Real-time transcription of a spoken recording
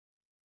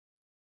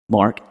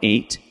Mark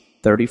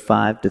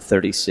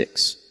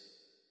 8:35-36.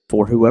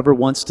 For whoever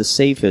wants to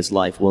save his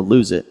life will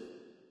lose it,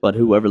 but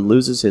whoever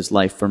loses his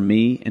life for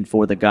me and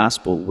for the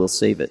gospel will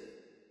save it.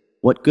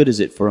 What good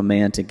is it for a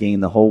man to gain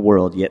the whole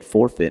world yet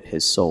forfeit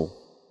his soul?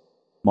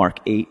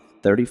 Mark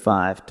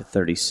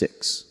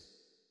 8:35-36.